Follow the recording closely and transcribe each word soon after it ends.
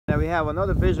we have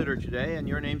another visitor today, and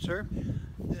your name, sir?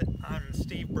 I'm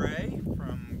Steve Bray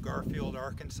from Garfield,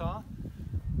 Arkansas,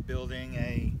 building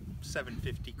a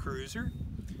 750 cruiser.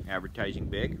 Advertising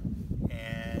big.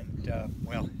 And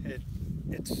well,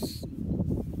 it's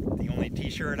the only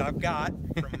t-shirt I've got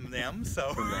from them,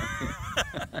 so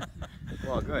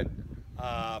Well, good.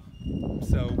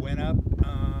 So went up.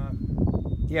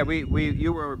 Yeah,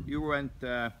 you went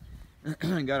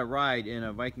got a ride in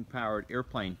a Viking powered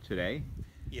airplane today.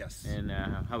 Yes. And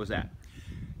how was that?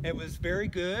 It was very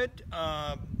good.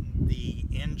 The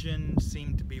engine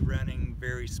seemed to be running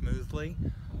very smoothly.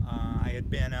 I had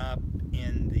been up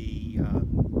in the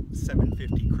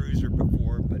 750 cruiser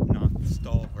before, but not the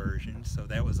stall version, so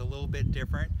that was a little bit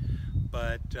different.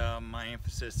 But my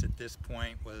emphasis at this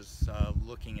point was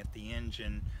looking at the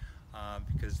engine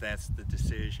because that's the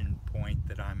decision point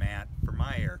that I'm at for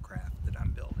my aircraft that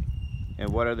I'm building. And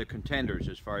what are the contenders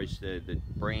as far as the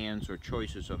brands or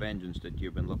choices of engines that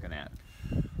you've been looking at?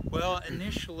 Well,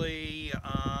 initially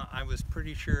I was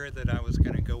pretty sure that I was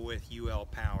going to go with UL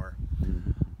Power.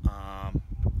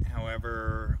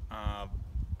 However,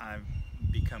 I've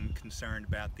become concerned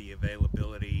about the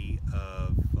availability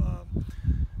of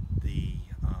the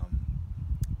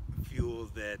fuel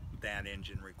that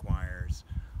engine requires.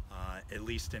 At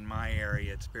least in my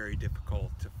area, it's very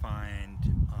difficult to find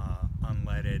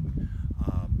unleaded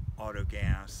auto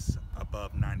gas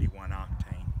above 91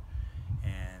 octane,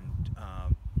 and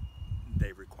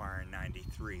they require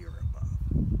 93 or above.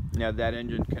 Now that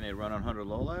engine, can it run on 100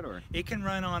 low lead, or? It can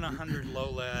run on 100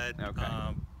 low lead, okay.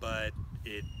 But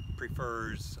it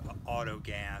prefers auto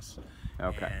gas.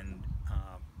 Okay. And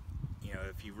you know,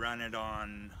 if you run it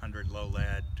on 100 low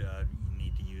lead, you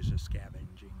need to use a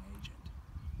scavenging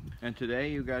agent. And today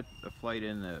you got a flight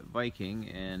in the Viking,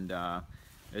 and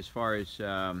as far as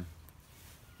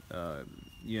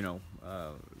you know,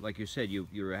 like you said,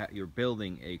 you're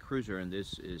building a cruiser, and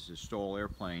this is a stall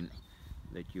airplane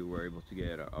that you were able to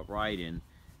get a ride in.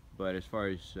 But as far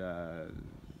as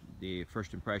the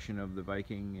first impression of the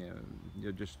Viking,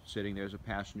 you're just sitting there as a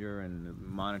passenger and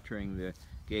monitoring the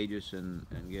gauges and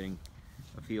getting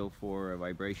a feel for a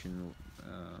vibration.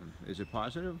 Is it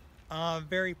positive?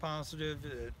 Very positive.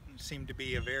 It seemed to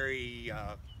be a very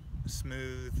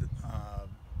smooth,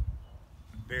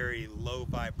 very low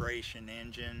vibration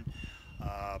engine.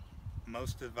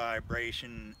 Most of the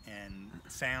vibration and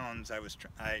sounds,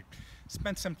 I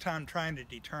spent some time trying to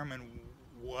determine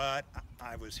what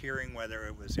I was hearing, whether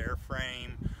it was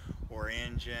airframe or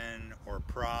engine or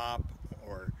prop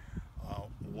or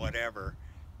whatever.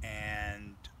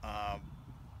 And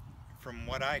from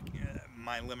what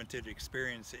my limited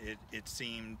experience, it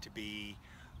seemed to be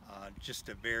just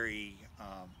a very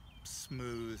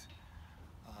smooth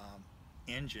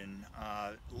engine.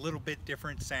 A little bit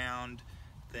different sound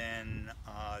than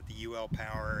the UL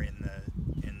Power in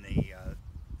the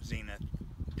Zenith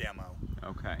demo.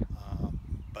 Okay.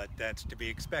 But that's to be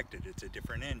expected. It's a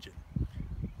different engine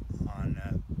on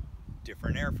a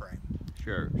different airframe.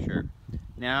 Sure, sure.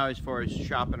 Now, as far as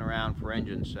shopping around for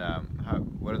engines,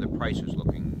 what are the prices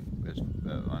looking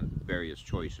on various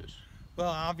choices? Well,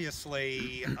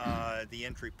 obviously, the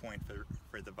entry point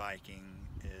for the Viking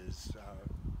is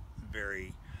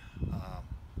very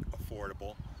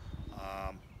affordable.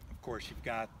 Of course, you've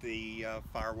got the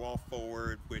firewall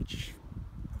forward, which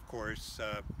of course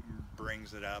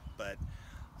brings it up, but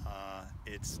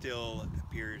it still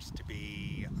appears to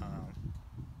be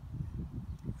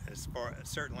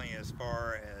certainly as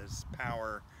far as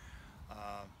power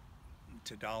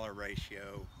to dollar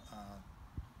ratio,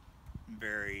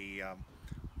 very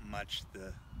much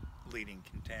the leading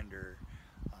contender,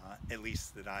 at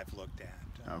least that I've looked at.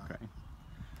 Okay.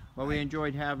 Well, we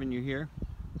enjoyed having you here,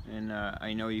 and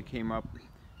I know you came up,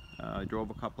 drove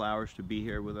a couple hours to be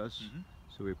here with us,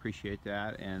 so we appreciate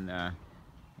that, and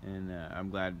I'm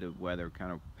glad the weather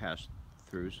kind of passed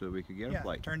through so we could get a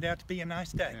flight. It turned out to be a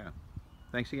nice day. Yeah.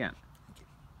 Thanks again.